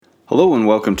Hello and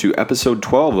welcome to episode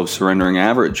 12 of Surrendering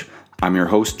Average. I'm your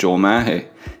host, Joel Mahe.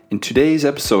 In today's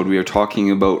episode, we are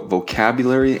talking about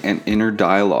vocabulary and inner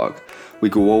dialogue. We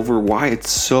go over why it's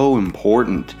so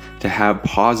important to have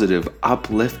positive,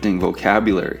 uplifting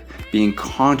vocabulary, being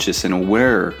conscious and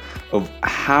aware of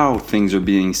how things are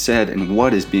being said and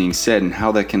what is being said and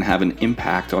how that can have an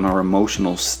impact on our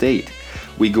emotional state.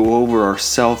 We go over our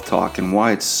self-talk and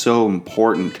why it's so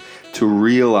important to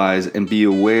realize and be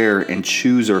aware and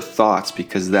choose our thoughts,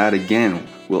 because that again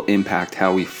will impact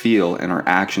how we feel and our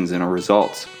actions and our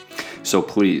results. So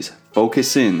please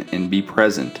focus in and be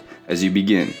present as you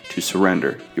begin to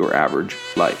surrender your average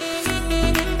life.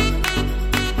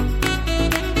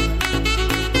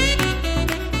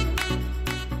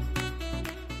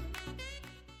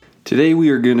 Today we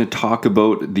are going to talk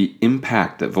about the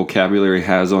impact that vocabulary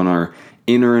has on our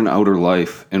inner and outer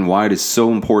life and why it is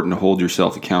so important to hold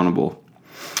yourself accountable.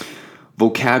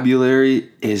 Vocabulary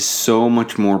is so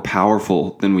much more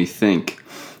powerful than we think.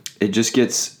 It just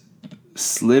gets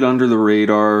slid under the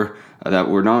radar that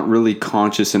we're not really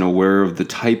conscious and aware of the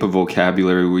type of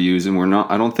vocabulary we use, and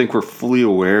I don't think we're fully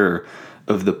aware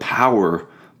of the power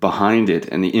behind it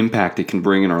and the impact it can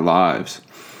bring in our lives.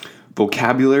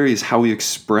 Vocabulary is how we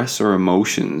express our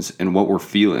emotions and what we're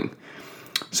feeling.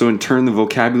 So in turn, the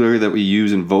vocabulary that we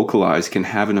use and vocalize can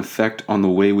have an effect on the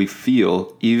way we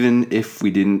feel, even if we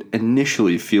didn't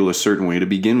initially feel a certain way to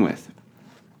begin with.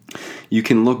 You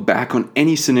can look back on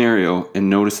any scenario and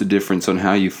notice the difference on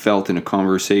how you felt in a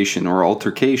conversation or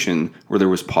altercation where there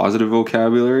was positive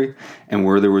vocabulary and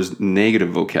where there was negative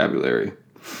vocabulary.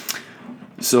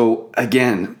 So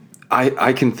again,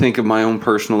 I can think of my own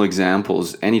personal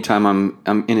examples. Anytime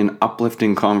I'm in an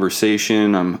uplifting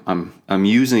conversation, I'm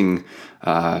using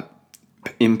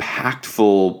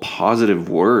impactful, positive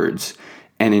words,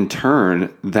 and in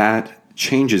turn, that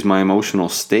changes my emotional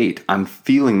state. I'm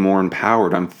feeling more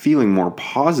empowered. I'm feeling more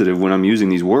positive when I'm using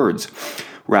these words,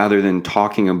 rather than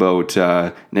talking about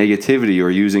negativity or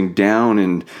using down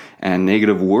and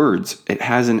negative words. It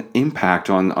has an impact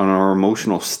on our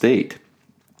emotional state.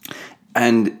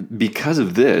 And because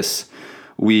of this,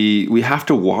 we have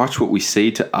to watch what we say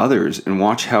to others and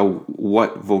watch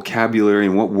what vocabulary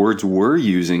and what words we're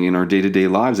using in our day-to-day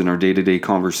lives, in our day-to-day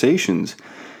conversations.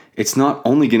 It's not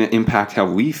only going to impact how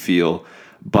we feel,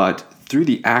 but through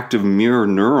the act of mirror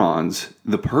neurons,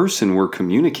 the person we're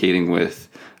communicating with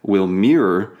will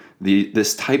mirror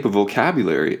this type of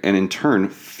vocabulary and in turn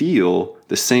feel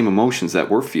the same emotions that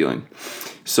we're feeling.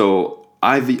 So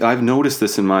I've noticed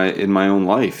this in my own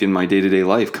life, in my day-to-day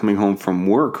life, coming home from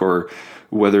work, or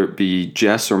whether it be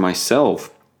Jess or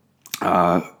myself,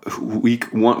 one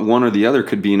or the other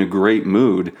could be in a great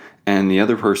mood, and the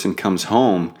other person comes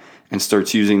home and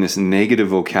starts using this negative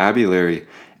vocabulary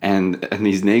and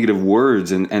these negative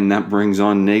words, and that brings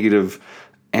on negative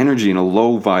energy and a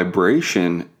low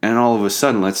vibration. And all of a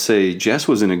sudden, let's say Jess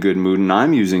was in a good mood and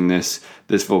I'm using this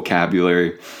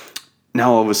vocabulary.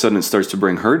 Now all of a sudden it starts to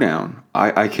bring her down.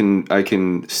 I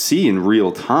can see in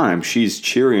real time she's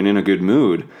cheery and in a good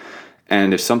mood.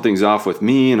 And if something's off with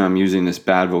me and I'm using this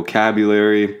bad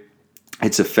vocabulary,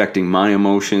 it's affecting my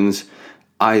emotions.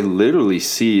 I literally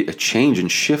see a change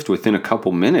and shift within a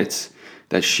couple minutes,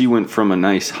 that she went from a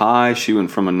nice high, she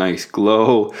went from a nice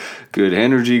glow, good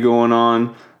energy going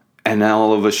on, and now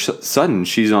all of a sudden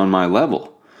she's on my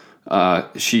level.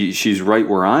 She's right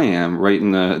where I am, right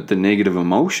in the negative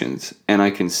emotions, and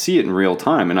I can see it in real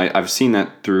time. And I've seen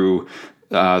that through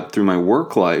my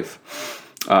work life.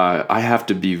 I have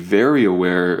to be very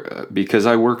aware because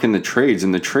I work in the trades,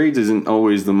 and the trades isn't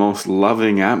always the most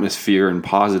loving atmosphere and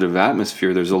positive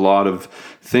atmosphere. There's a lot of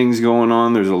things going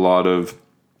on. There's a lot of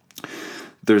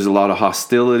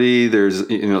hostility. There's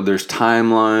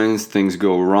timelines. Things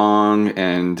go wrong,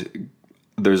 and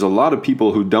there's a lot of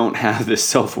people who don't have this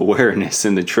self-awareness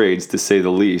in the trades, to say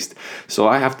the least. So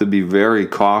I have to be very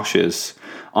cautious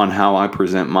on how I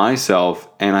present myself,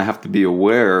 and I have to be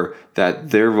aware that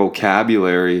their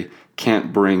vocabulary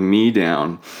can't bring me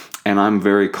down. And I'm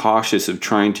very cautious of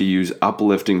trying to use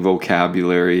uplifting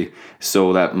vocabulary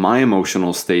so that my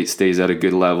emotional state stays at a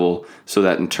good level, so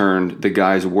that in turn the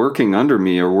guys working under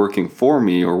me or working for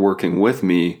me or working with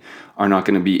me are not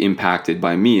going to be impacted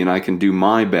by me, and I can do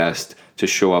my best to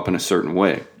show up in a certain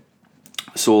way.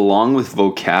 So along with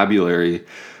vocabulary,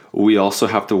 we also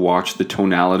have to watch the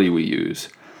tonality we use.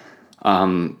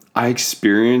 I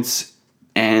experience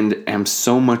and am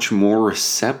so much more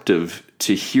receptive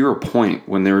to hear a point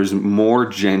when there is more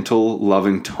gentle,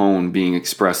 loving tone being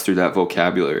expressed through that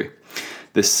vocabulary.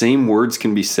 The same words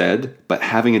can be said, but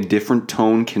having a different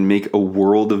tone can make a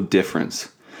world of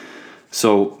difference.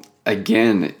 So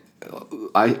again,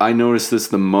 I notice this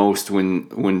the most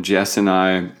when Jess and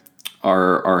I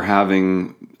are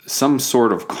having some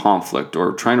sort of conflict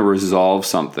or trying to resolve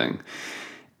something.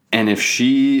 And if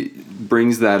she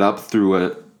brings that up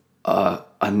through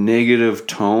a negative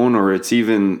tone, or it's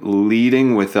even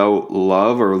leading without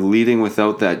love or leading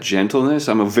without that gentleness,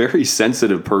 I'm a very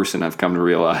sensitive person, I've come to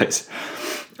realize.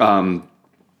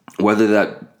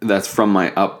 Whether that's from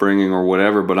my upbringing or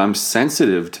whatever, but I'm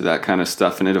sensitive to that kind of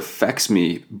stuff and it affects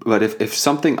me. But if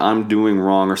something I'm doing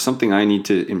wrong or something I need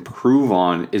to improve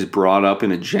on is brought up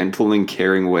in a gentle and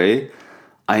caring way,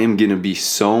 I am going to be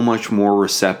so much more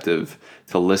receptive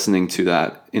to listening to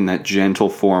that in that gentle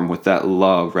form with that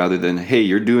love, rather than, hey,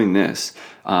 you're doing this.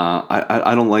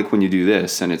 I don't like when you do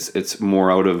this, and it's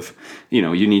more out of,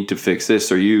 you need to fix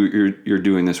this, or you're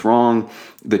doing this wrong.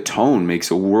 The tone makes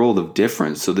a world of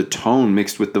difference. So the tone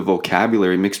mixed with the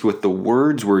vocabulary, mixed with the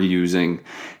words we're using,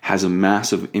 has a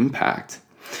massive impact.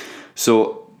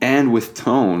 So, and with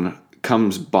tone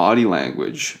comes body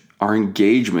language, our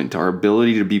engagement, our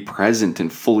ability to be present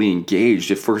and fully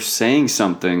engaged. If we're saying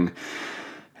something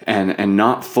and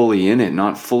not fully in it,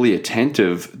 not fully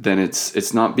attentive, then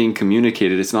it's not being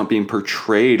communicated. It's not being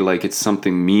portrayed like it's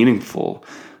something meaningful.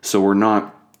 So we're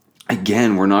not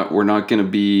going to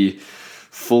be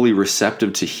fully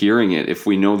receptive to hearing it if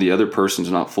we know the other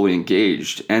person's not fully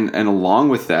engaged. And along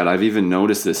with that, I've even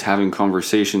noticed this having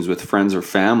conversations with friends or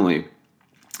family.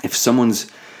 If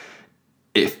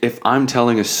I'm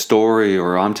telling a story,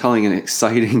 or I'm telling an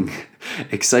exciting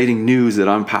news that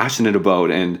I'm passionate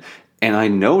about, and I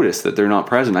notice that they're not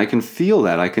present, I can feel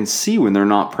that. I can see when they're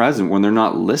not present, when they're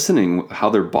not listening, how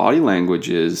their body language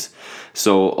is.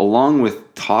 So along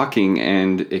with talking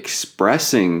and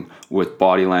expressing with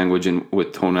body language and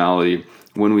with tonality,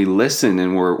 when we listen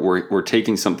and we're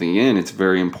taking something in, it's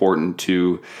very important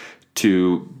to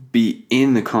be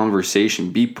in the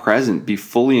conversation, be present, be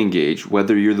fully engaged,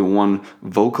 whether you're the one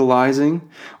vocalizing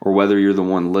or whether you're the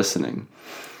one listening.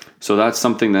 So that's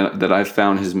something that I've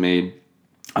found has made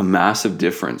a massive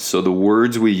difference. So the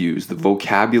words we use, the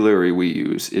vocabulary we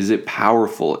use, is it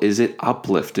powerful? Is it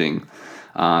uplifting?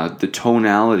 The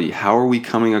tonality, how are we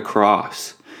coming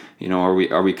across? Are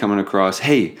we coming across,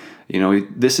 hey,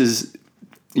 this is,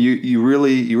 you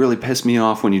really piss me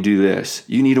off when you do this.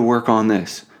 You need to work on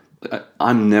this.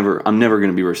 I'm never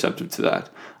going to be receptive to that.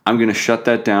 I'm going to shut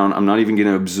that down. I'm not even going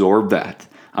to absorb that.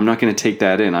 I'm not going to take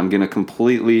that in. I'm going to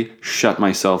completely shut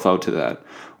myself out to that.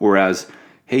 Whereas,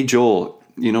 hey, Joel,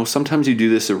 sometimes you do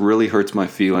this, it really hurts my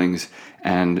feelings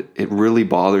and it really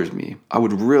bothers me. I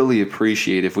would really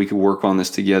appreciate if we could work on this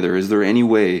together. Is there any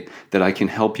way that I can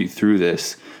help you through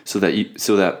this so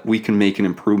that we can make an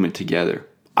improvement together?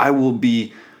 I will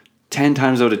be 10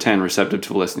 times out of 10 receptive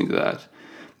to listening to that.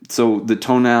 So the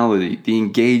tonality, the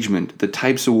engagement, the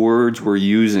types of words we're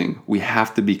using, we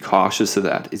have to be cautious of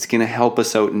that. It's going to help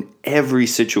us out in every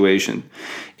situation,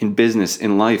 in business,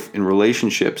 in life, in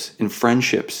relationships, in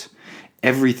friendships.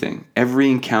 Everything, every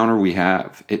encounter we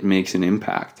have, it makes an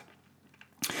impact.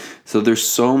 So there's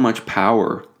so much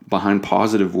power behind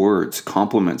positive words,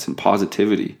 compliments, and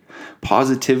positivity.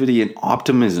 Positivity and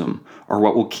optimism are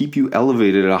what will keep you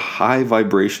elevated at a high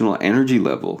vibrational energy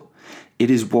level. It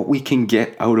is what we can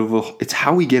get out of it's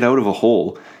how we get out of a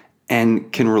hole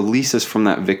and can release us from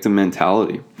that victim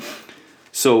mentality.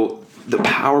 So the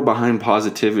power behind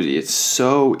positivity, it's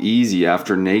so easy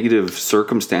after negative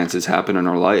circumstances happen in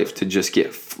our life to just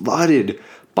get flooded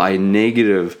by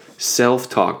negative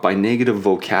self-talk, by negative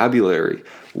vocabulary,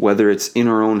 whether it's in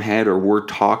our own head or we're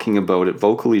talking about it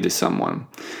vocally to someone.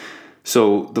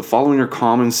 So the following are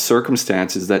common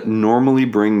circumstances that normally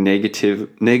bring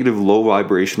negative low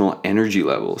vibrational energy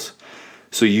levels.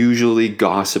 So usually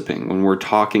gossiping, when we're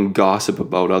talking gossip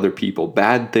about other people,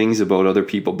 bad things about other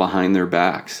people behind their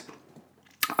backs.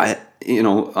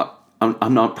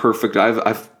 I'm not perfect.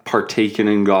 I've partaken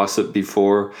in gossip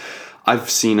before.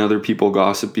 I've seen other people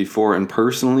gossip before, and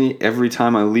personally, every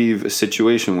time I leave a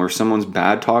situation where someone's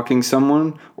bad talking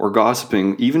someone or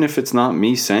gossiping, even if it's not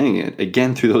me saying it,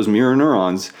 again, through those mirror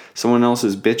neurons, someone else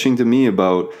is bitching to me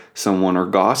about someone or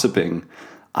gossiping,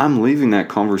 I'm leaving that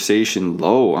conversation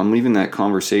low. I'm leaving that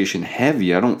conversation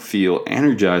heavy. I don't feel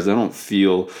energized. I don't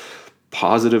feel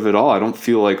positive at all. I don't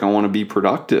feel like I want to be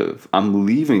productive. I'm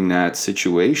leaving that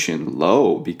situation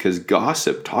low because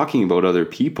gossip, talking about other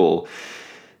people,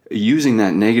 using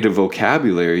that negative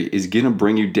vocabulary is going to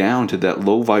bring you down to that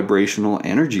low vibrational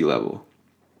energy level.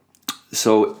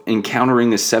 So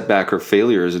encountering a setback or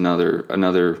failure is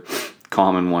another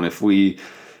common one. If we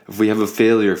if we have a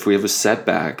failure, if we have a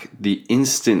setback, the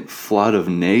instant flood of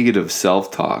negative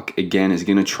self-talk, again, is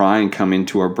going to try and come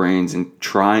into our brains and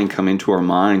try and come into our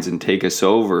minds and take us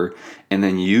over. And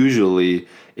then usually,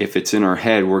 if it's in our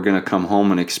head, we're going to come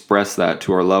home and express that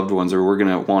to our loved ones, or we're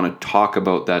going to want to talk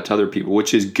about that to other people,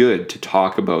 which is good to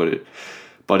talk about it.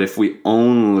 But if we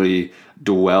only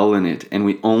dwell in it and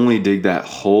we only dig that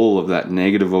hole of that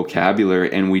negative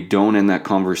vocabulary and we don't end that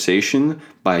conversation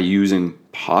by using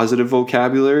positive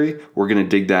vocabulary, we're going to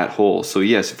dig that hole. So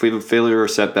yes, if we have a failure or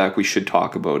setback, we should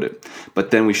talk about it.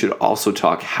 But then we should also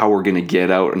talk how we're going to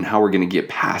get out and how we're going to get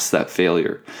past that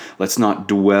failure. Let's not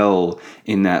dwell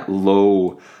in that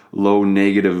low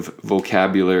negative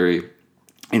vocabulary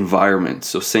environment.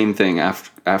 So same thing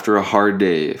after a hard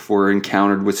day, if we're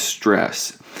encountered with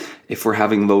stress, if we're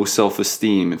having low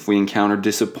self-esteem, if we encounter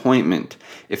disappointment,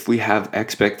 if we have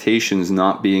expectations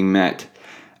not being met,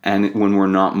 and when we're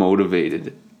not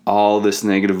motivated, all this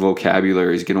negative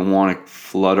vocabulary is going to want to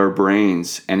flood our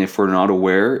brains. And if we're not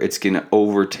aware, it's going to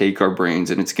overtake our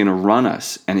brains and it's going to run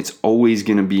us. And it's always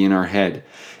going to be in our head.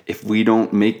 If we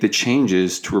don't make the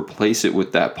changes to replace it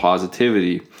with that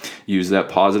positivity, use that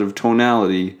positive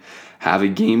tonality, have a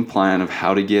game plan of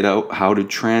how to get out, how to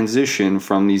transition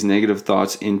from these negative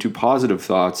thoughts into positive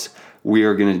thoughts, we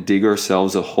are going to dig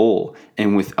ourselves a hole.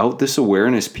 And without this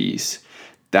awareness piece,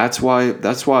 that's why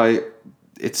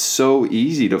it's so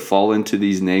easy to fall into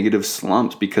these negative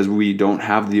slumps, because we don't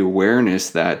have the awareness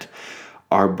that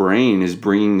our brain is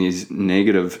bringing these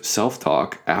negative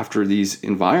self-talk after these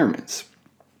environments.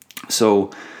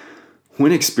 So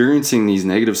when experiencing these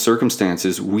negative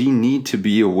circumstances, we need to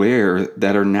be aware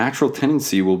that our natural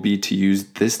tendency will be to use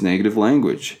this negative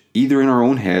language, either in our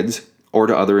own heads or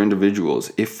to other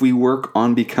individuals. If we work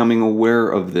on becoming aware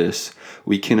of this,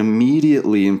 we can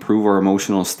immediately improve our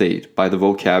emotional state by the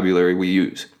vocabulary we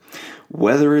use,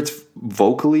 whether it's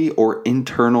vocally or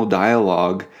internal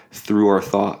dialogue through our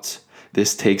thoughts.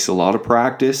 This takes a lot of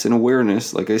practice and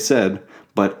awareness, like I said,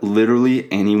 but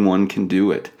literally anyone can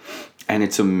do it. And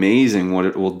it's amazing what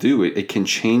it will do. It can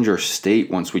change our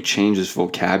state once we change this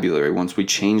vocabulary, once we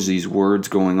change these words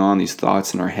going on, these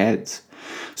thoughts in our heads.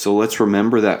 So let's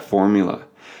remember that formula.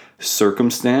 A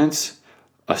circumstance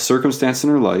in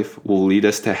our life will lead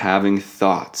us to having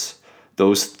thoughts.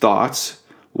 Those thoughts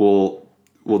will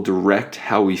direct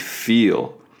how we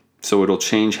feel. So it'll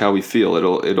change how we feel.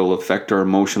 It'll affect our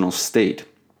emotional state.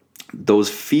 Those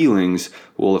feelings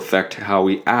will affect how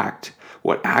we act,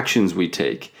 what actions we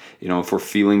take. You know, if we're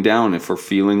feeling down, if we're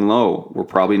feeling low, we're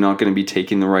probably not going to be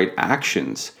taking the right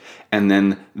actions. And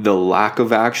then the lack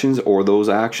of actions or those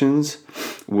actions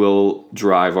will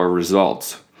drive our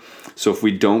results. So if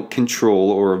we don't control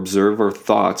or observe our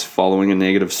thoughts following a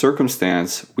negative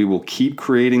circumstance, we will keep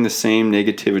creating the same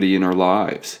negativity in our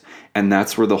lives. And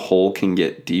that's where the hole can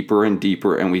get deeper and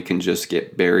deeper, and we can just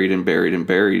get buried and buried and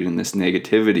buried in this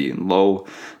negativity and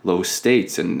low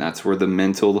states. And that's where the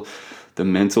mental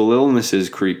illnesses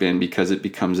creep in, because it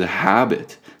becomes a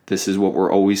habit. This is what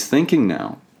we're always thinking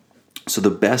now. So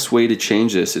the best way to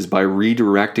change this is by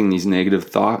redirecting these negative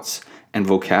thoughts and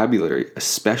vocabulary,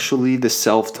 especially the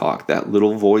self-talk, that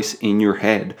little voice in your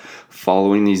head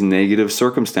following these negative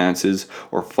circumstances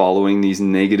or following these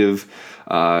negative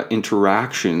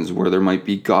interactions where there might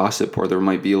be gossip or there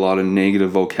might be a lot of negative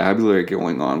vocabulary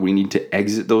going on. We need to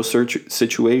exit those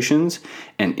situations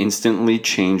and instantly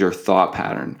change our thought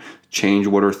pattern, change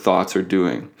what our thoughts are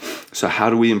doing. So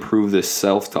how do we improve this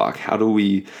self-talk? How do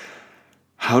we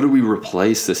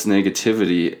replace this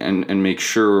negativity and make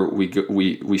sure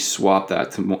we swap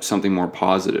that to something more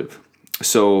positive?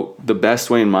 So the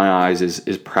best way in my eyes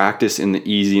is practice in the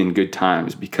easy and good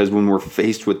times, because when we're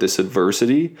faced with this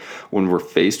adversity, when we're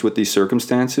faced with these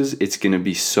circumstances, it's going to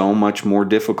be so much more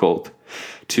difficult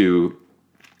to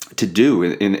do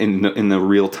in the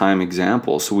real time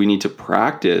example. So we need to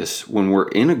practice when we're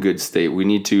in a good state. We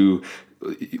need to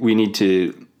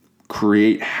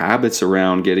create habits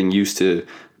around getting used to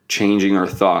changing our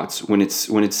thoughts when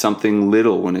it's something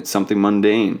little, when it's something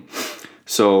mundane.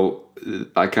 So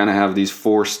I kind of have these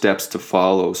 4 steps to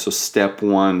follow. So step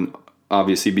 1,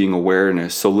 obviously being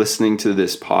awareness. So listening to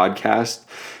this podcast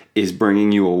is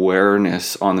bringing you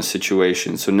awareness on the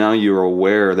situation. So now you're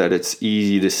aware that it's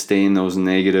easy to stay in those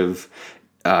negative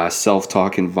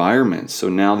self-talk environments. So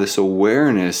now this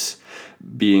awareness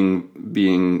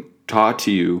being taught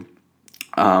to you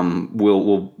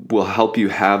will help you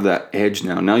have that edge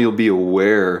now. Now you'll be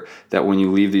aware that when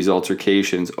you leave these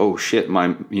altercations, oh shit,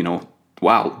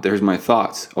 wow, there's my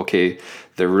thoughts. Okay,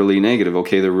 they're really negative.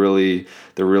 Okay, they're really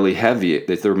heavy.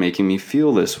 They're making me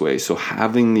feel this way. So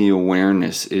having the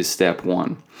awareness is step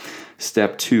 1.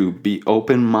 Step 2, be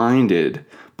open-minded,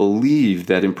 believe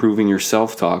that improving your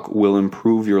self-talk will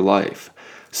improve your life.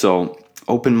 So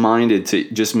open-minded to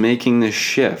just making this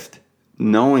shift,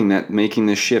 knowing that making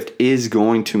this shift is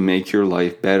going to make your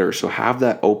life better. So have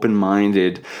that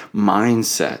open-minded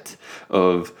mindset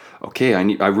of, okay,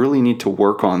 I really need to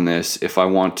work on this if I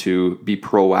want to be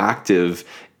proactive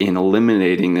in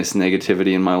eliminating this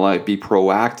negativity in my life, be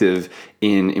proactive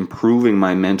in improving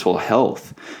my mental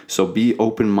health. So be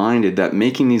open-minded that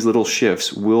making these little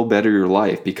shifts will better your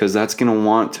life, because that's going to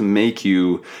want to make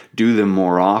you do them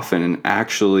more often and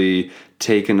actually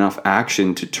take enough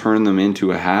action to turn them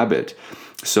into a habit.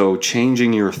 So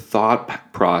changing your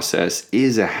thought process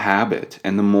is a habit,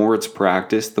 and the more it's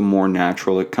practiced, the more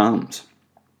natural it comes.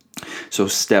 So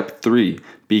step 3,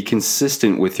 be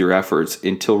consistent with your efforts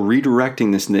until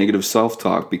redirecting this negative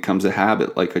self-talk becomes a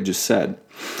habit, like I just said.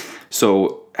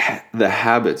 So the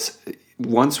habits,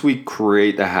 once we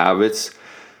create the habits,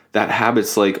 that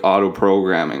habit's like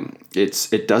auto-programming.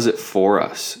 It does it for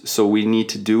us. So we need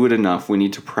to do it enough. We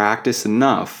need to practice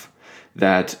enough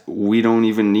that we don't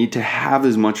even need to have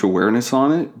as much awareness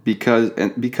on it, because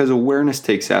awareness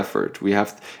takes effort.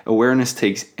 Awareness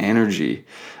takes energy.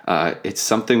 It's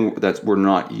something that we're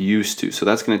not used to. So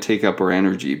that's going to take up our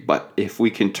energy. But if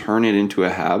we can turn it into a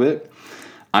habit,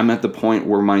 I'm at the point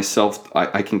where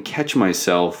I can catch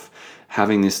myself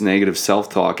having this negative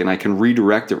self-talk, and I can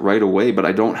redirect it right away, but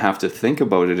I don't have to think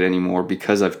about it anymore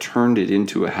because I've turned it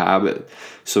into a habit.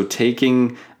 So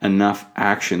taking enough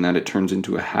action that it turns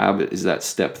into a habit is that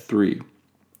step 3.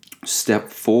 Step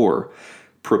 4,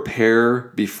 prepare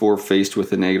before faced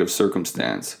with a negative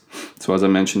circumstance. So as I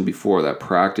mentioned before, that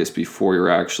practice before you're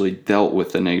actually dealt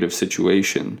with a negative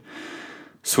situation.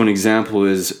 So an example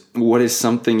is, what is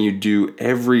something you do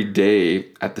every day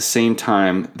at the same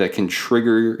time that can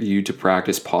trigger you to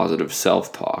practice positive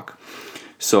self-talk?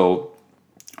 So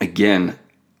again,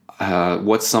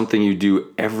 what's something you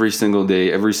do every single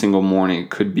day, every single morning? It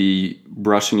could be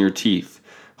brushing your teeth,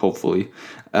 hopefully,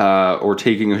 or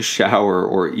taking a shower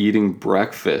or eating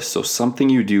breakfast. So something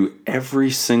you do every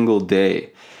single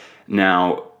day.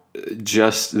 Now,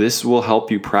 this will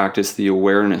help you practice the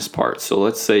awareness part. So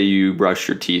let's say you brush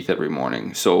your teeth every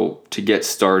morning. So to get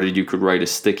started, you could write a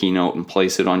sticky note and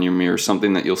place it on your mirror,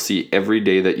 something that you'll see every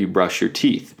day that you brush your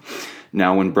teeth.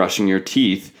 Now, when brushing your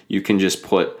teeth, you can just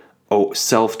put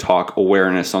self-talk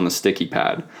awareness on the sticky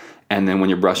pad. And then when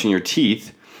you're brushing your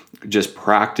teeth, just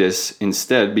practice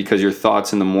instead, because your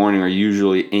thoughts in the morning are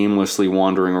usually aimlessly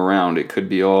wandering around. It could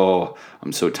be,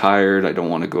 I'm so tired, I don't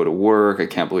want to go to work, I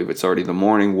can't believe it's already the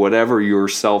morning, whatever your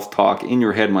self-talk in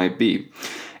your head might be.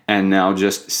 And now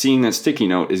just seeing that sticky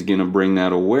note is going to bring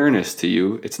that awareness to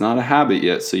you. It's not a habit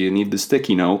yet, so you need the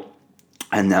sticky note.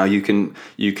 And now you can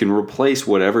replace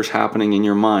whatever's happening in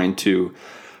your mind to,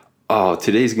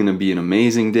 today's going to be an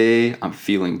amazing day. I'm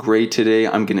feeling great today.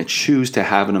 I'm going to choose to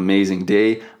have an amazing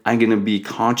day. I'm going to be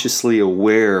consciously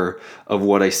aware of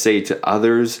what I say to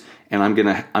others, and I'm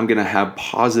going to have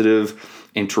positive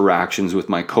interactions with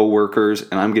my coworkers,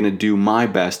 and I'm going to do my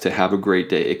best to have a great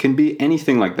day. It can be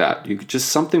anything like that. You could just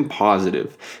something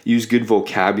positive. Use good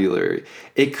vocabulary.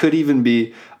 It could even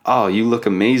be, you look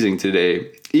amazing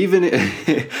today. Even,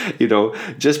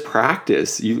 just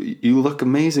practice. You look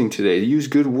amazing today. Use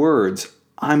good words.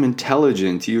 I'm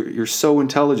intelligent. You're so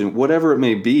intelligent. Whatever it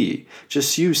may be,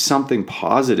 just use something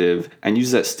positive and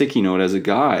use that sticky note as a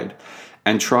guide,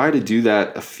 and try to do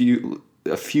that a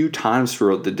few times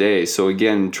throughout the day. So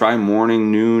again, try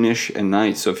morning, noonish, and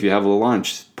night. So if you have a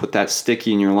lunch, put that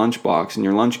sticky in your lunch box, in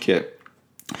your lunch kit,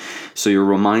 so you're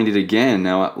reminded again.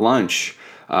 Now at lunch,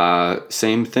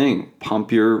 same thing.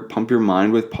 Pump your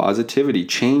mind with positivity.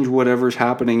 Change whatever's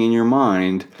happening in your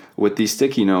mind with these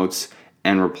sticky notes,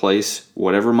 and replace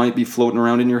whatever might be floating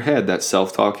around in your head, that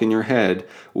self-talk in your head,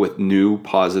 with new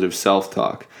positive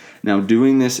self-talk. Now,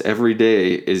 doing this every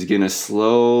day is going to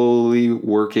slowly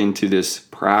work into this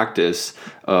practice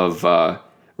of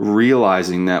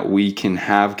realizing that we can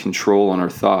have control on our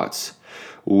thoughts.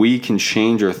 We can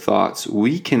change our thoughts.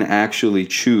 We can actually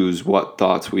choose what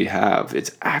thoughts we have.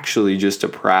 It's actually just a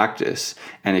practice,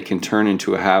 and it can turn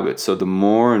into a habit. So the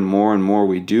more and more and more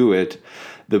we do it,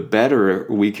 the better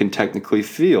we can technically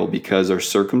feel, because our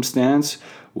circumstance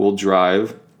will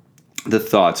drive the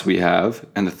thoughts we have,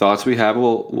 and the thoughts we have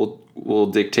will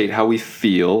dictate how we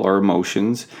feel, our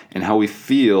emotions, and how we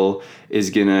feel is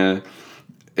gonna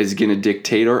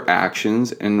dictate our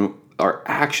actions, and our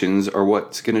actions are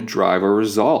what's gonna drive our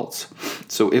results.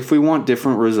 So if we want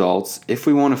different results, if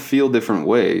we want to feel different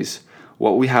ways,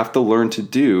 what we have to learn to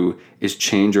do is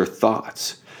change our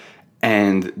thoughts.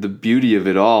 And the beauty of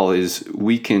it all is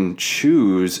we can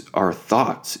choose our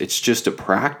thoughts. It's just a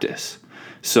practice.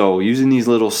 So using these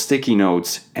little sticky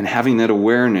notes and having that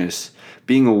awareness,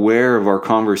 being aware of our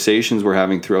conversations we're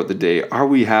having throughout the day. Are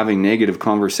we having negative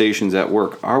conversations at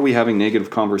work? Are we having negative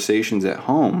conversations at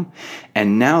home?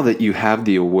 And now that you have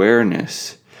the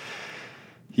awareness,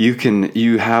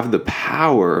 you have the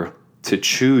power to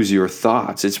choose your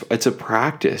thoughts. It's a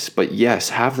practice, but yes,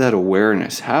 have that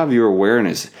awareness. Have your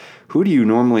awareness. Who do you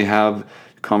normally have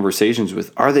conversations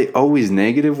with? Are they always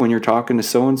negative when you're talking to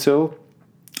so-and-so?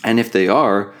 And if they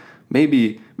are,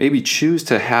 maybe choose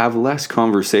to have less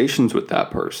conversations with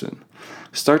that person.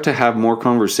 Start to have more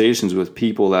conversations with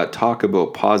people that talk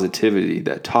about positivity,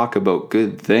 that talk about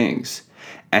good things,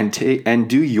 and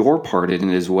do your part in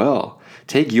it as well.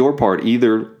 Take your part.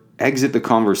 Either exit the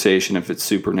conversation if it's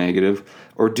super negative,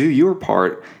 or do your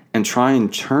part and try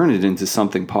and turn it into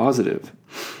something positive.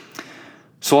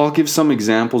 So I'll give some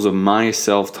examples of my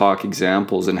self-talk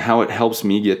examples and how it helps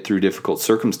me get through difficult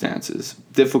circumstances,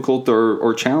 difficult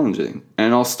or challenging.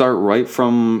 And I'll start right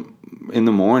from in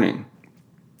the morning,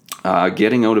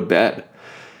 getting out of bed.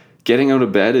 Getting out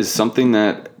of bed is something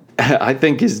that I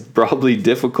think is probably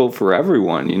difficult for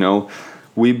everyone. You know,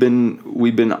 we've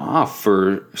been off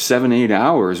for 7-8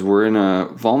 hours. We're in a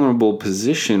vulnerable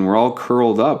position. We're all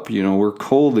curled up. You know, we're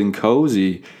cold and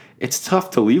cozy. It's tough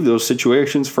to leave those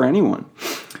situations for anyone.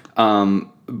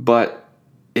 But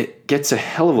it gets a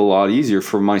hell of a lot easier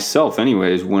for myself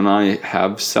anyways when I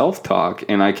have self-talk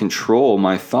and I control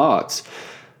my thoughts.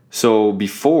 So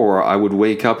before, I would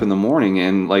wake up in the morning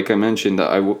and, like I mentioned,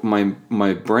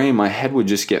 my brain, my head would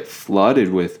just get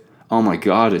flooded with, oh my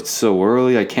God, it's so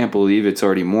early. I can't believe it's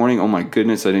already morning. Oh my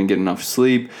goodness, I didn't get enough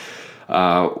sleep.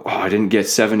 I didn't get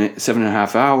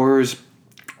 7.5 hours.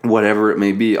 Whatever it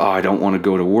may be, I don't want to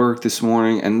go to work this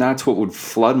morning. And that's what would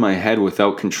flood my head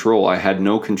without control. I had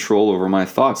no control over my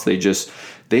thoughts. They just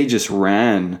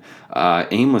ran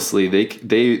aimlessly.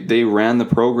 They ran the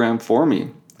program for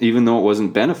me, even though it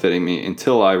wasn't benefiting me,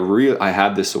 until I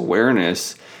had this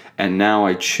awareness. And now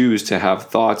I choose to have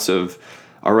thoughts of,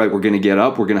 all right, we're going to get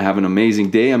up. We're going to have an amazing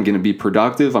day. I'm going to be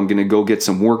productive. I'm going to go get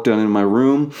some work done in my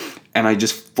room. And I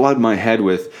just flood my head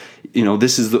with, you know,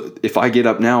 if I get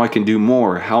up now, I can do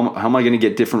more. How am I going to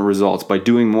get different results? By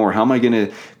doing more. How am I going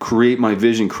to create my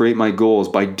vision, create my goals?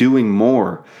 By doing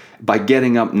more, by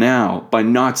getting up now, by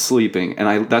not sleeping.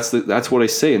 And that's what I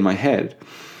say in my head.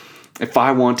 If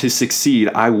I want to succeed,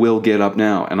 I will get up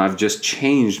now. And I've just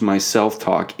changed my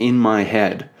self-talk in my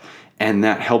head. And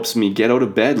that helps me get out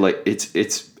of bed. Like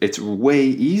it's way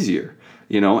easier.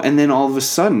 You know, and then all of a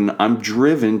sudden, I'm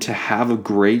driven to have a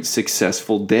great,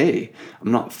 successful day. I'm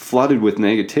not flooded with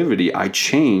negativity. I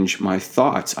change my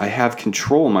thoughts. I have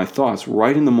control of my thoughts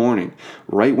right in the morning,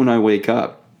 right when I wake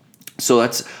up. So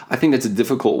I think that's a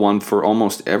difficult one for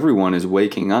almost everyone, is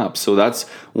waking up. So that's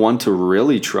one to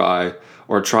really try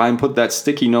and put that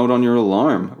sticky note on your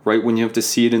alarm right when you have to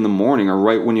see it in the morning, or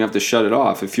right when you have to shut it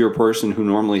off. If you're a person who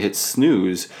normally hits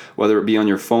snooze, whether it be on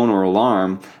your phone or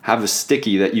alarm, have a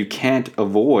sticky that you can't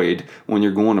avoid when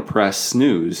you're going to press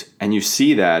snooze. And you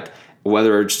see that,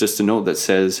 whether it's just a note that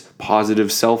says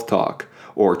positive self-talk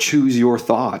or choose your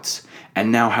thoughts, and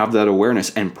now have that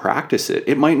awareness and practice it.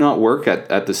 It might not work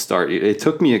at the start. It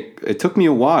took me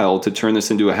a while to turn this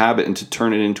into a habit and to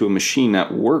turn it into a machine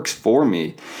that works for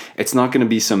me. It's not going to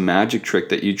be some magic trick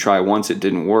that you try once, it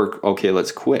didn't work, okay,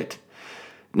 let's quit.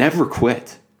 Never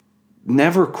quit.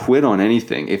 Never quit on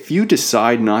anything. If you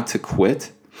decide not to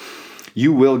quit,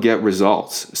 you will get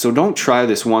results. So don't try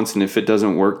this once, and if it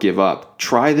doesn't work, give up.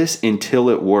 Try this until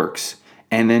it works,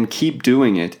 and then keep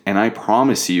doing it, and I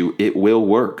promise you it will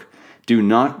work. Do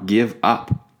not give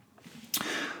up.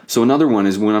 So another one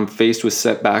is when I'm faced with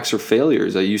setbacks or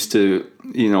failures. I used to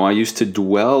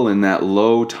dwell in that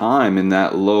low time, in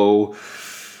that low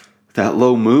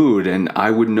mood, and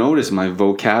I would notice my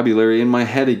vocabulary in my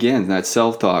head again, that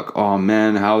self-talk. Oh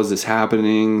man, how is this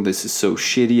happening? This is so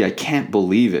shitty. I can't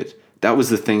believe it. That was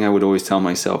the thing I would always tell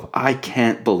myself. I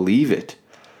can't believe it.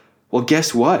 Well,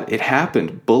 guess what? It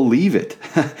happened. Believe it.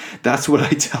 That's what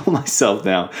I tell myself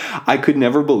now. I could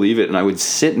never believe it, and I would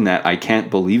sit in that I can't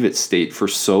believe it state for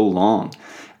so long.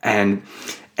 And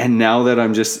now that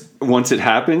I'm just, once it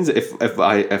happens, if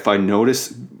I notice,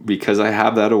 because I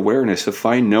have that awareness, if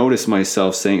I notice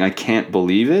myself saying I can't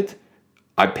believe it,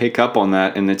 I pick up on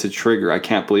that, and it's a trigger. I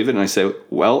can't believe it, and I say,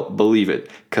 well, believe it,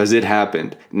 because it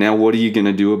happened. Now what are you going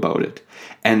to do about it?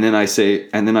 And then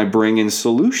I bring in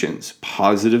solutions,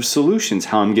 positive solutions,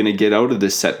 how I'm going to get out of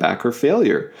this setback or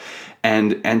failure.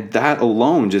 And that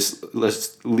alone just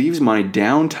leaves my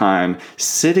downtime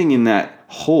sitting in that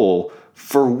hole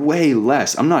for way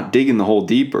less. I'm not digging the hole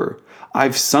deeper.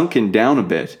 I've sunken down a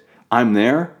bit. I'm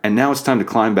there, and now it's time to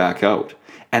climb back out.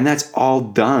 And that's all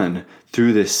done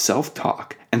through this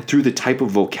self-talk and through the type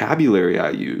of vocabulary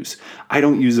I use. I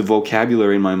don't use a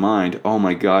vocabulary in my mind, oh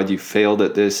my God, you failed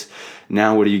at this.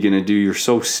 Now what are you going to do? You're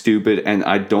so stupid. And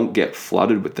I don't get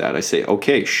flooded with that. I say,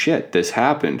 okay, shit, this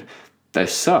happened.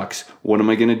 This sucks. What am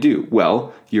I going to do?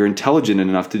 Well, you're intelligent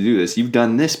enough to do this. You've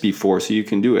done this before, so you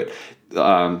can do it.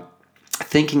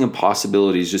 Thinking of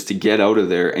possibilities just to get out of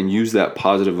there and use that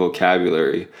positive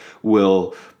vocabulary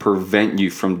will prevent you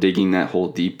from digging that hole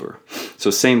deeper. So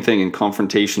same thing in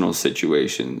confrontational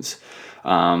situations.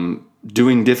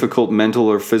 Doing difficult mental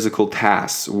or physical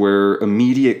tasks where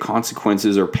immediate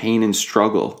consequences are pain and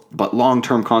struggle, but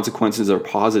long-term consequences are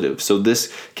positive. So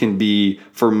this can be,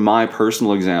 for my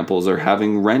personal examples, are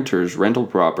having rental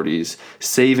properties,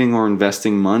 saving or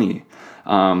investing money.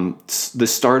 The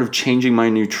start of changing my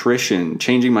nutrition,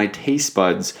 changing my taste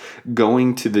buds,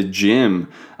 going to the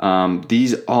gym.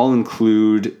 These all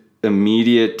include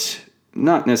immediate,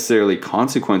 not necessarily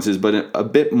consequences, but a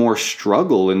bit more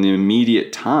struggle in the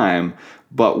immediate time.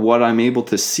 But what I'm able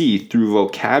to see through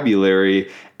vocabulary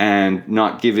and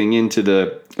not giving into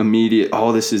the immediate,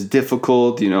 oh, this is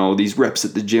difficult, these reps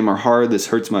at the gym are hard, this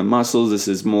hurts my muscles, this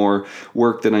is more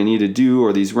work that I need to do,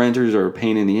 or these renters are a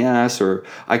pain in the ass, or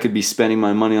I could be spending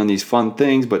my money on these fun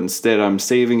things, but instead I'm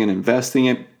saving and investing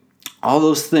it. All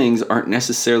those things aren't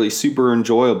necessarily super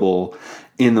enjoyable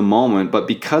in the moment, but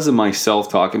because of my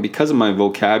self-talk and because of my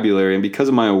vocabulary and because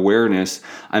of my awareness,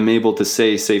 I'm able to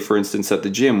say, for instance, at the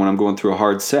gym, when I'm going through a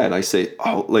hard set, I say,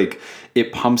 oh,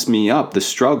 it pumps me up, the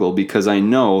struggle, because I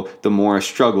know the more I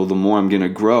struggle, the more I'm going to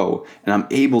grow. And I'm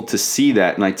able to see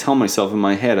that. And I tell myself in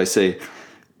my head, I say,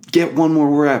 get one more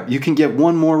rep. You can get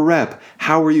one more rep.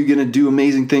 How are you going to do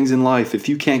amazing things in life if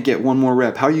you can't get one more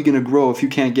rep? How are you going to grow if you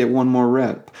can't get one more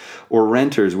rep? Or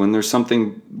renters, when there's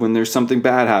something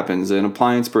bad happens, an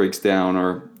appliance breaks down,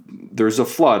 or there's a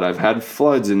flood. I've had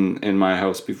floods in my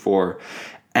house before,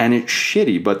 and it's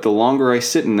shitty. But the longer I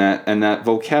sit in that and that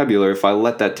vocabulary, if I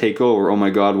let that take over, oh my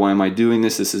God, why am I doing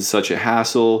this? This is such a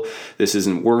hassle. This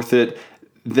isn't worth it.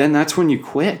 Then that's when you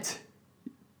quit.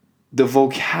 The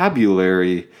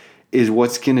vocabulary is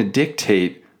what's going to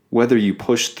dictate whether you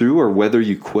push through or whether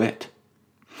you quit.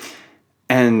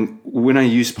 And when I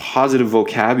use positive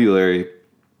vocabulary,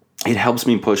 it helps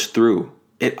me push through.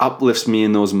 It uplifts me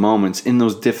in those moments, in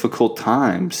those difficult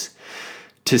times,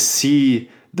 to see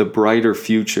the brighter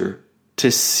future,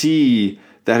 to see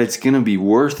that it's going to be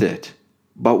worth it.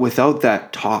 But without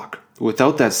that talk,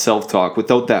 without that self-talk,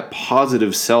 without that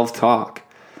positive self-talk,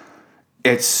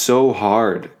 it's so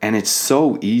hard and it's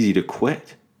so easy to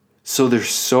quit. So there's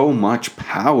so much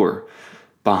power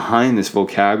behind this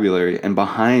vocabulary and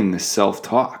behind this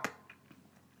self-talk.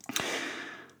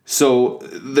 So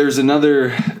there's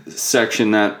another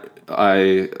section that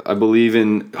I believe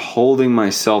in, holding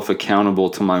myself accountable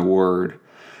to my word.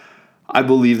 I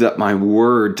believe that my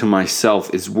word to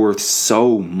myself is worth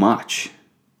so much.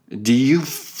 Do you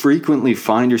frequently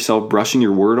find yourself brushing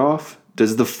your word off?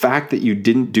 Does the fact that you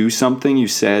didn't do something you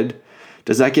said,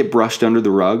 does that get brushed under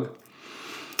the rug?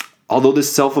 Although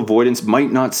this self-avoidance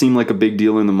might not seem like a big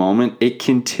deal in the moment,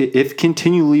 if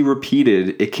continually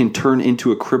repeated, it can turn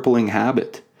into a crippling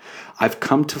habit. I've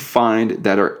come to find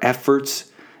that our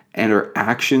efforts and our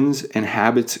actions and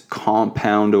habits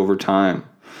compound over time.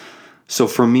 So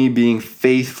for me, being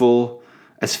faithful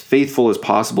as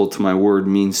possible to my word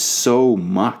means so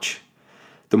much.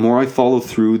 The more I follow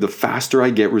through, the faster I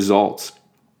get results.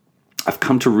 I've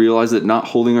come to realize that not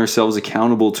holding ourselves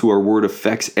accountable to our word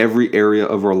affects every area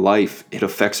of our life. It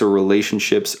affects our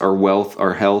relationships, our wealth,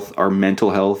 our health, our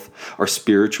mental health, our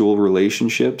spiritual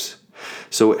relationships.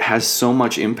 So it has so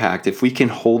much impact. If we can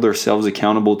hold ourselves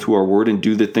accountable to our word and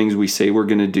do the things we say we're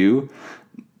going to do,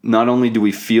 not only do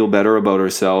we feel better about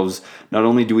ourselves, not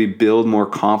only do we build more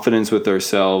confidence with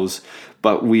ourselves,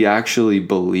 but we actually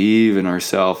believe in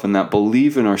ourselves. And that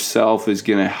belief in ourselves is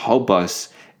going to help us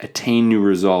attain new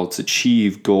results,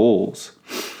 achieve goals.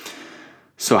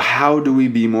 So how do we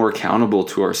be more accountable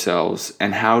to ourselves,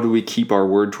 and how do we keep our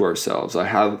word to ourselves? I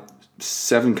have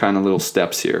 7 kind of little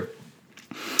steps here.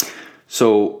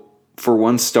 So for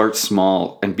one, start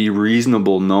small and be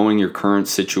reasonable knowing your current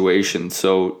situation.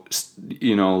 So,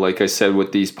 like I said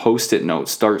with these Post-it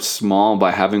notes, start small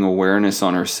by having awareness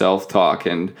on our self-talk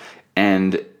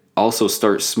and also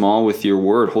start small with your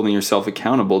word, holding yourself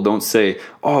accountable. Don't say,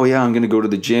 oh yeah, I'm going to go to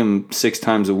the gym 6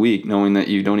 times a week, knowing that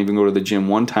you don't even go to the gym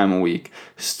 1 time a week.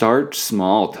 Start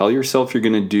small. Tell yourself you're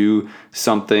going to do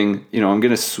something. I'm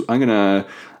going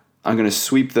to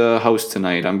sweep the house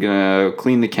tonight. I'm going to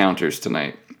clean the counters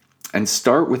tonight. And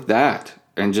start with that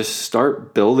and just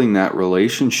start building that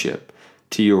relationship.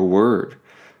 to your word.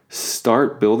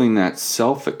 Start building that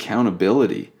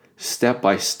self-accountability step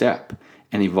by step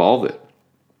and evolve it.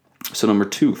 So number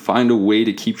 2, find a way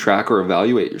to keep track or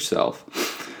evaluate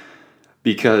yourself.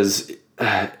 Because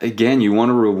again, you want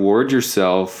to reward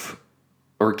yourself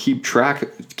or keep track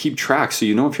so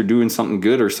you know if you're doing something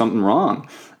good or something wrong.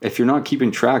 If you're not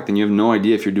keeping track, then you have no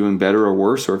idea if you're doing better or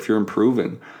worse or if you're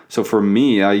improving. So for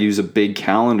me, I use a big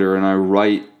calendar and I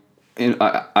write,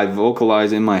 I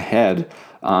vocalize in my head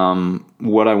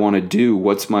what I want to do.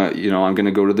 What's my, I'm going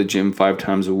to go to the gym 5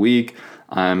 times a week.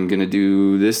 I'm going to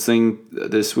do this thing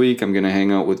this week. I'm going to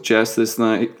hang out with Jess this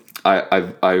night.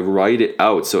 I write it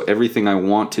out. So everything I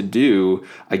want to do,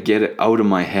 I get it out of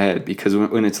my head, because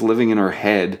when it's living in our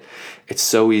head, it's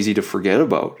so easy to forget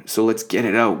about. So let's get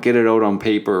it out on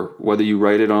paper, whether you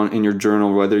write it in your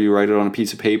journal, whether you write it on a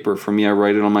piece of paper. For me, I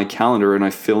write it on my calendar and I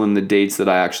fill in the dates that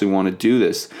I actually want to do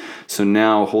this. So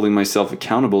now holding myself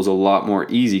accountable is a lot more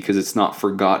easy because it's not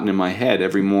forgotten in my head.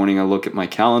 Every morning I look at my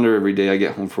calendar. Every day I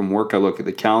get home from work, I look at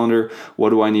the calendar. What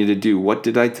do I need to do? What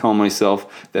did I tell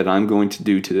myself that I'm going to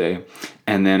do today?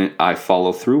 And then I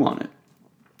follow through on it.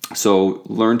 So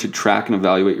learn to track and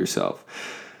evaluate yourself.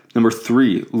 Number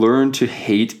 3, learn to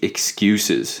hate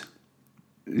excuses.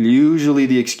 Usually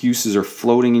the excuses are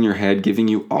floating in your head, giving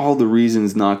you all the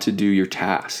reasons not to do your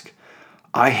task.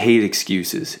 I hate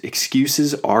excuses.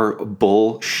 Excuses are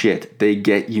bullshit. They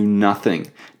get you nothing.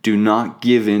 Do not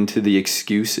give in to the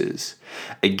excuses.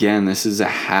 Again, this is a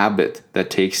habit that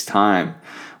takes time.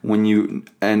 When you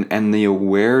and the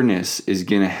awareness is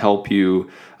going to help you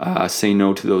say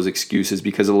no to those excuses,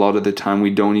 because a lot of the time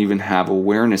we don't even have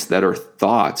awareness that our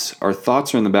thoughts are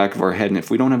in the back of our head, and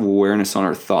if we don't have awareness on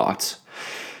our thoughts,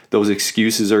 those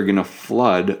excuses are going to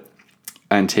flood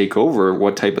and take over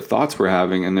what type of thoughts we're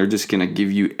having, and they're just going to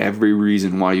give you every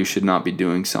reason why you should not be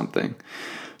doing something.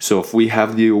 So if we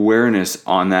have the awareness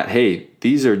on that, hey,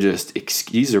 these are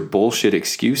bullshit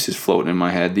excuses floating in my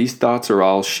head. These thoughts are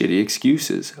all shitty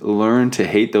excuses. Learn to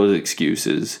hate those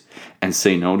excuses and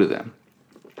say no to them.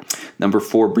 Number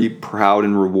 4, be proud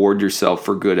and reward yourself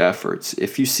for good efforts.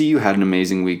 If you see you had an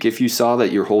amazing week, if you saw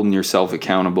that you're holding yourself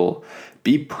accountable,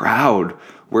 be proud.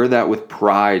 Wear that with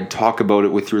pride. Talk about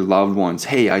it with your loved ones.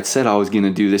 Hey, I said I was going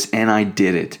to do this and I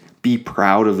did it. Be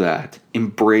proud of that.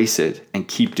 Embrace it and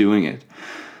keep doing it.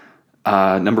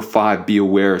 Number 5, be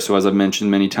aware. So as I've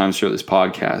mentioned many times throughout this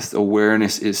podcast,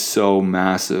 awareness is so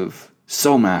massive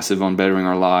on bettering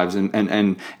our lives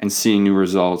and seeing new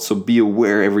results. So be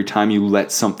aware every time you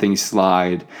let something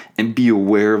slide, and be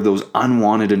aware of those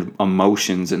unwanted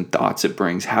emotions and thoughts it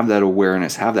brings. Have that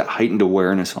awareness, have that heightened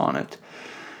awareness on it.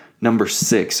 Number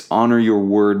 6, honor your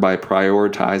word by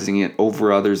prioritizing it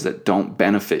over others that don't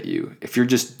benefit you. If you're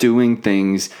just doing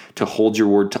things to hold your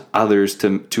word to others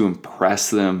to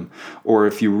impress them, or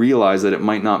if you realize that it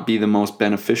might not be the most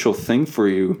beneficial thing for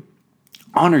you,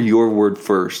 honor your word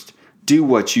first. Do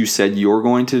what you said you're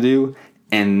going to do,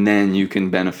 and then you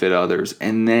can benefit others.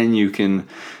 And then you can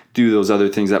do those other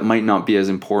things that might not be as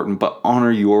important, but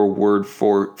honor your word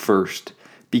first.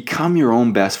 Become your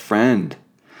own best friend.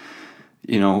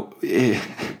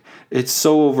 It's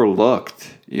so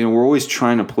overlooked. We're always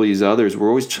trying to please others. We're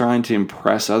always trying to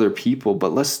impress other people,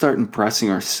 but let's start impressing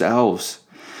ourselves.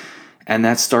 And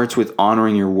that starts with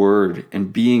honoring your word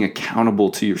and being accountable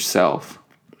to yourself.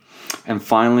 And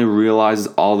finally, realize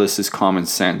all this is common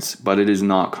sense, but it is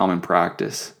not common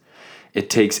practice. It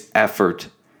takes effort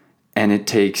and it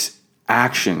takes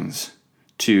actions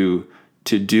to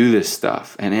do this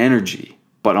stuff and energy.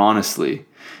 But honestly,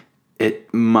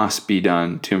 it must be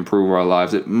done to improve our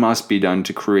lives. It must be done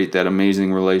to create that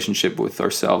amazing relationship with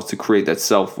ourselves, to create that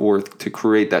self-worth, to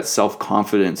create that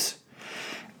self-confidence.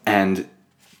 And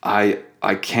I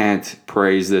can't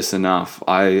praise this enough.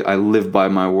 I live by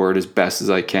my word as best as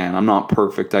I can. I'm not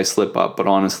perfect. I slip up, but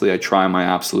honestly, I try my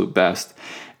absolute best.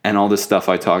 And all this stuff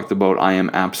I talked about, I am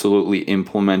absolutely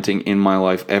implementing in my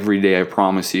life every day, I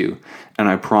promise you. And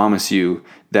I promise you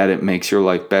that it makes your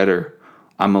life better.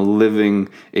 I'm a living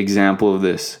example of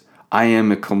this. I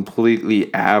am a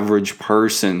completely average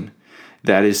person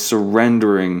that is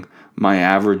surrendering my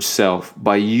average self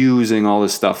by using all the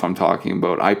stuff I'm talking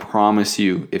about. I promise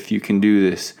you, if you can do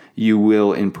this, you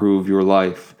will improve your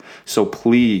life. So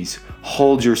please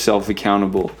hold yourself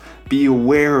accountable. Be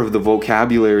aware of the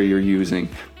vocabulary you're using.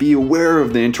 Be aware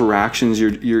of the interactions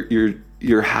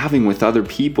you're having with other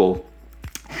people.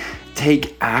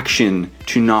 Take action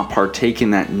to not partake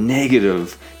in that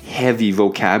negative, heavy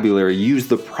vocabulary. Use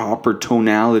the proper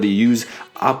tonality. Use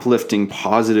uplifting,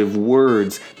 positive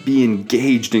words. Be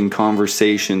engaged in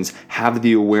conversations. Have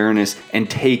the awareness and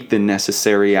take the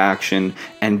necessary action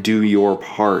and do your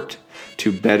part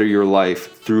to better your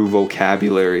life through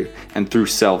vocabulary and through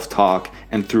self-talk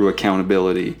and through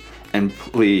accountability. And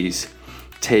please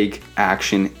take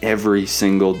action every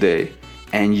single day,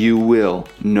 and you will,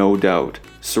 no doubt,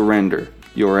 surrender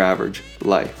your average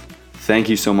life. Thank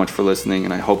you so much for listening,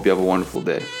 and I hope you have a wonderful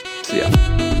day. See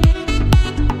ya.